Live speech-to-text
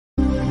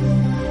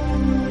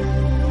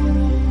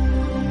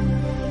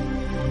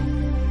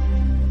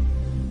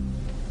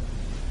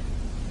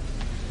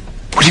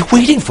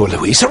waiting for,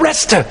 Louise?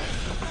 Arrest her!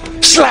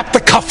 Slap the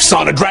cuffs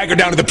on her, drag her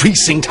down to the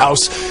precinct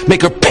house,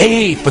 make her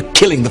pay for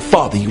killing the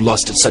father you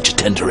lost at such a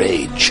tender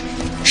age.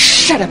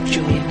 Shut up,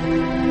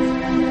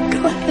 Julian.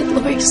 Go ahead,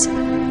 Louise.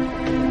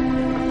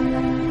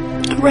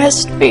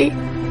 Arrest me.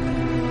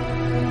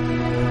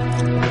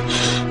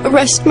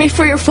 Arrest me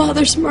for your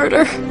father's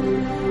murder.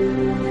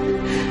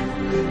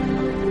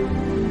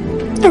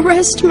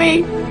 Arrest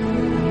me.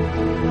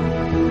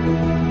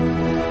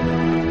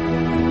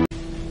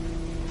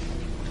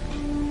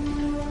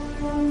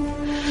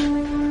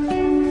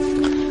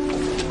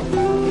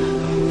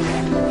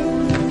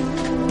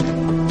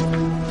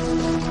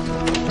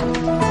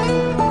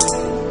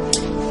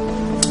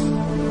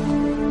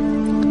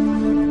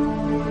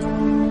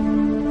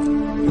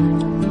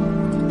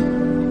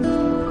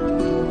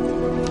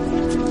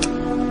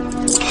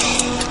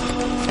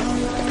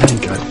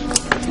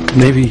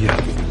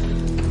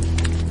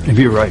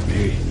 Maybe you're right.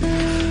 Maybe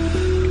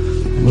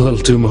I'm a little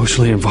too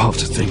emotionally involved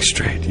to think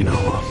straight, you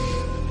know.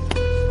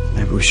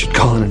 Maybe we should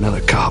call in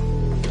another cop.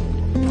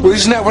 Well,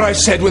 isn't that what I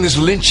said when this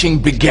lynching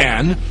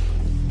began?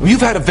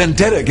 You've had a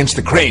vendetta against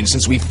the Cranes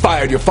since we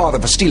fired your father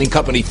for stealing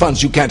company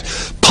funds. You can't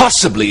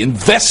possibly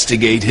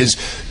investigate his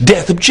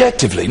death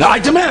objectively. Now, I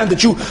demand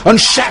that you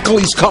unshackle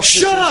these cuffs.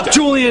 Shut up,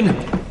 Julian!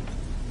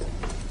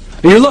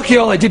 You're lucky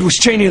all I did was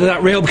chain you to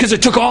that rail because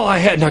it took all I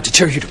had not to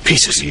tear you to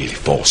pieces. Really,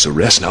 false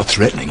arrest, now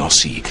threatening. I'll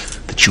see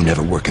that you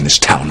never work in this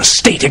town or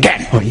state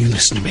again. Oh, you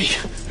listen to me.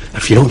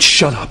 If you don't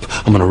shut up,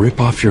 I'm gonna rip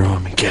off your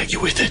arm and gag you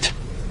with it.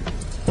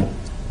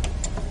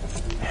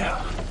 Yeah.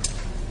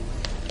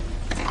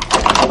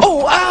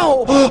 Oh,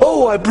 ow!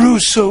 Oh, I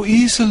bruise so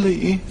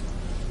easily.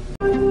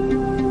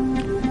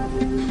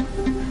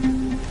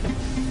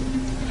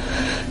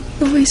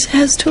 Louise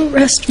has to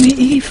arrest me,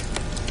 Eve.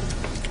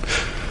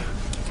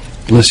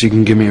 Unless you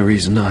can give me a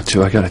reason not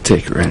to, I gotta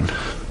take her in.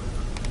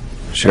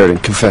 Sheridan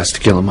confessed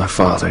to killing my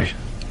father.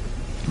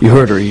 You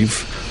heard her,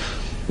 Eve.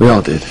 We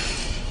all did.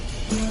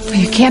 Well,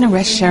 you can't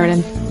arrest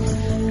Sheridan,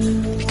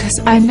 because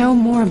I know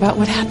more about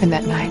what happened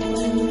that night.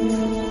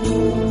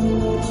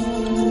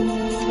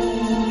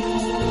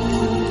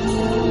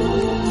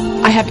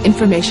 I have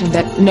information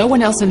that no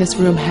one else in this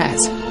room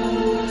has.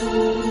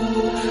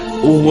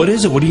 Well, what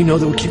is it? What do you know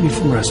that would keep me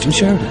from arresting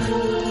Sheridan?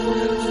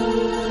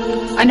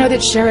 I know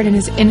that Sheridan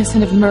is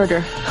innocent of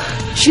murder.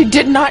 She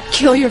did not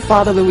kill your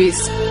father,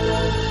 Louise.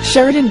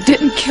 Sheridan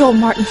didn't kill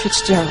Martin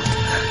Fitzgerald.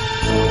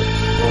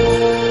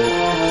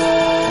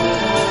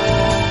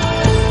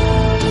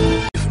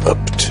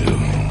 Up to...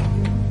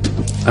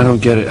 I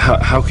don't get it.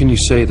 How can you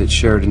say that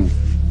Sheridan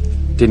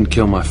didn't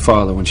kill my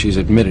father when she's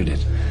admitted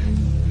it?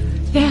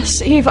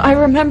 Yes, Eve, I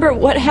remember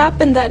what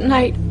happened that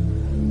night.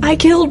 I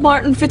killed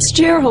Martin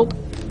Fitzgerald.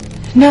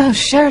 No,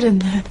 Sheridan,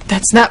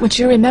 that's not what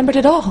you remembered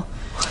at all.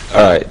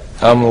 Alright,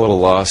 I'm a little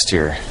lost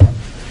here.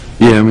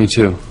 Yeah, me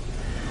too.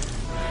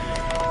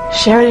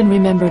 Sheridan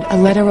remembered a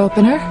letter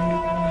opener,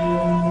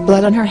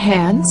 blood on her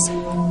hands,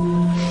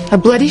 a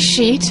bloody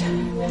sheet,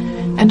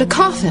 and a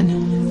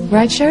coffin.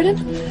 Right, Sheridan?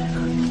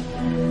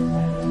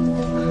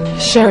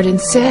 Sheridan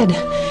said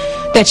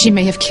that she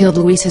may have killed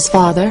Louise's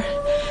father,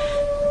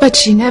 but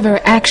she never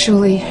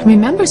actually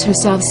remembers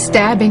herself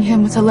stabbing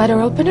him with a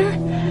letter opener.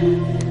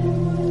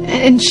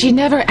 And she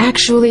never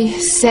actually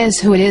says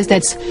who it is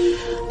that's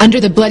under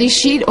the bloody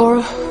sheet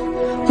or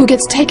who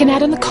gets taken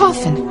out in the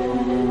coffin.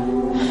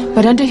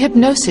 But under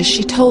hypnosis,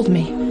 she told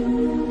me.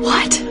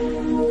 What?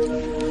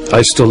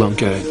 I still don't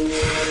get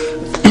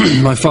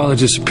it. My father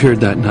disappeared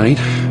that night.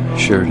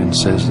 Sheridan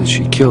says that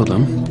she killed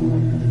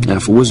him. Now,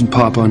 if it wasn't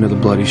Papa under the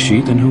bloody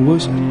sheet, then who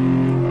was it?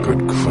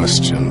 Good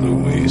question,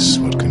 Louise.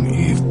 What can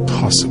Eve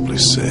possibly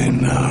say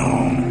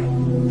now?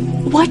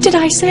 What did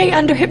I say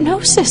under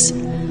hypnosis?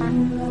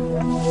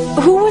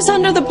 Who was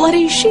under the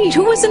bloody sheet?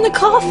 Who was in the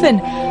coffin?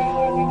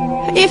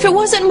 If it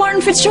wasn't Martin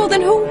Fitzgerald,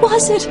 then who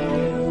was it?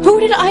 Who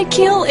did I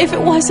kill if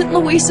it wasn't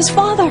Louise's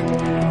father?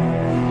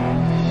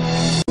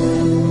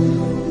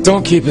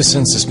 Don't keep us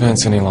in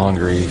suspense any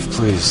longer, Eve,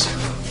 please.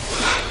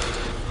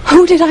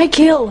 Who did I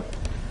kill?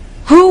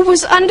 Who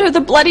was under the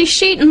bloody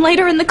sheet and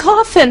later in the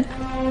coffin?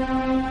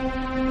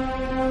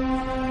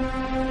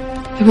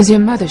 It was your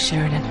mother,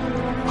 Sheridan.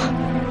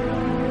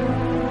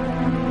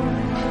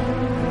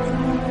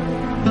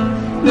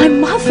 My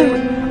mother?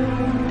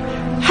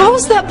 How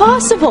is that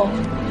possible?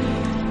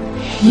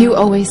 You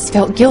always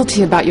felt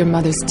guilty about your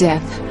mother's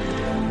death.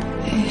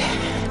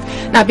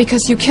 Not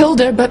because you killed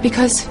her, but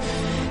because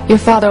your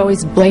father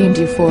always blamed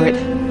you for it.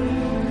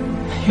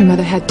 Your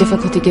mother had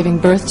difficulty giving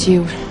birth to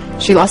you.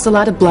 She lost a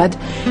lot of blood.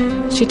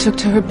 She took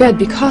to her bed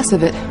because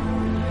of it.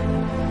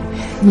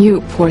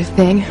 You, poor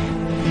thing,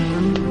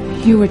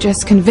 you were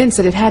just convinced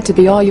that it had to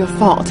be all your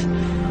fault.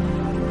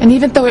 And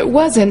even though it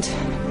wasn't,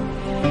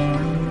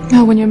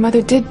 when your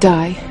mother did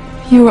die,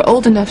 you were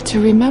old enough to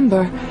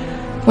remember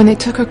when they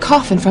took her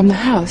coffin from the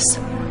house.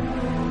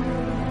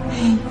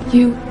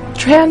 You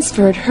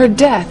transferred her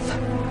death,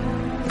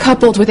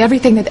 coupled with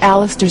everything that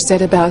Alistair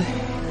said about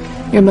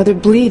your mother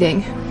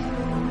bleeding,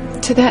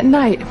 to that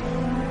night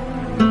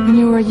when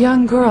you were a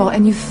young girl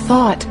and you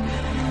thought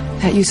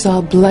that you saw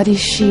a bloody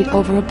sheet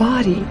over a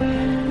body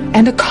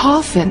and a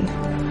coffin.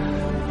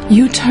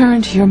 You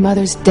turned your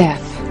mother's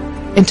death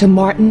into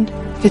Martin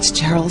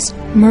Fitzgerald's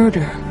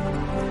murder.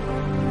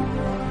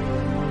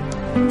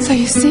 So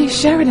you see,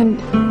 Sheridan,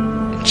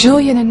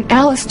 Julian and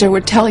Alistair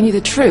were telling you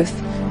the truth.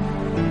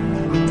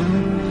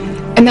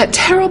 And that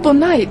terrible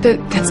night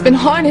that's been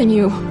haunting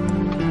you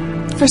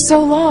for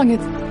so long,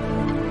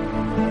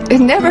 it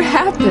never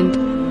happened.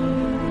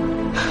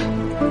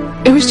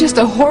 It was just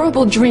a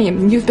horrible dream,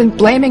 and you've been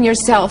blaming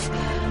yourself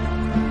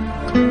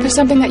for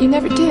something that you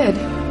never did.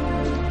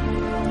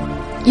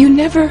 You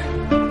never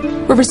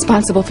were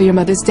responsible for your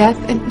mother's death,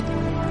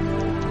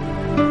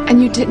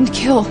 and you didn't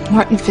kill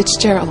Martin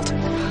Fitzgerald.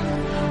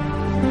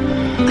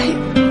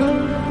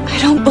 I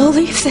don't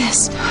believe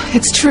this.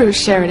 It's true,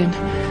 Sheridan.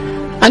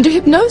 Under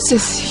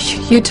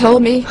hypnosis, you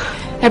told me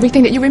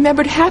everything that you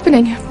remembered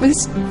happening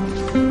was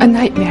a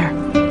nightmare.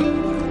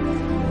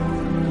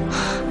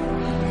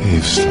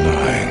 He's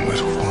lying, but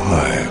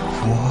why?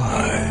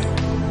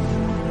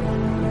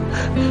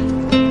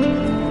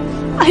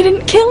 I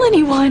didn't kill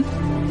anyone.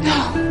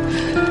 No,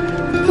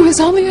 it was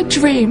only a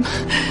dream.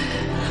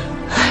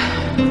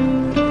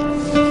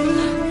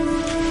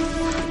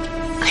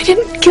 I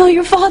didn't kill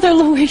your father,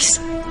 Louise.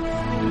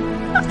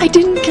 I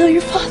didn't kill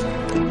your father.